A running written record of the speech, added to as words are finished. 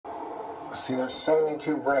See, there's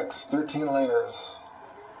 72 bricks, 13 layers.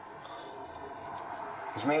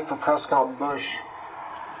 It was made for Prescott Bush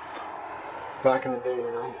back in the day,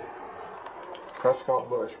 you know. Prescott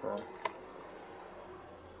Bush, man.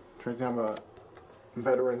 Tried to have a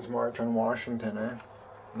Veterans March on Washington,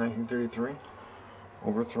 1933.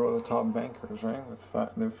 Overthrow the top bankers, right? With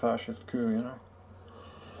the fascist coup, you know.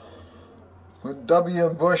 With W.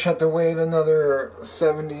 Bush had to wait another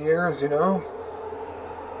 70 years, you know,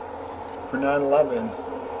 for 9/11.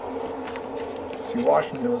 See,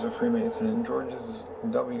 Washington was a Freemason, and George's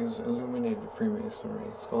W's illuminated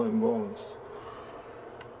Freemasonry, skull and bones.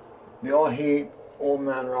 They all hate old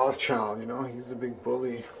man Rothschild, you know, he's the big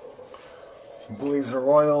bully. Bullies the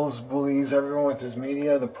royals, bullies everyone with his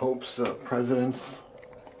media, the popes, the presidents,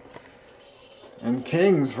 and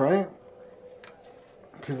kings, right?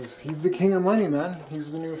 Because he's the king of money, man.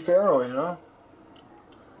 He's the new pharaoh, you know?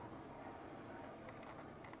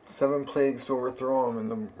 7 plagues to overthrow him in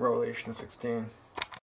the Revelation 16.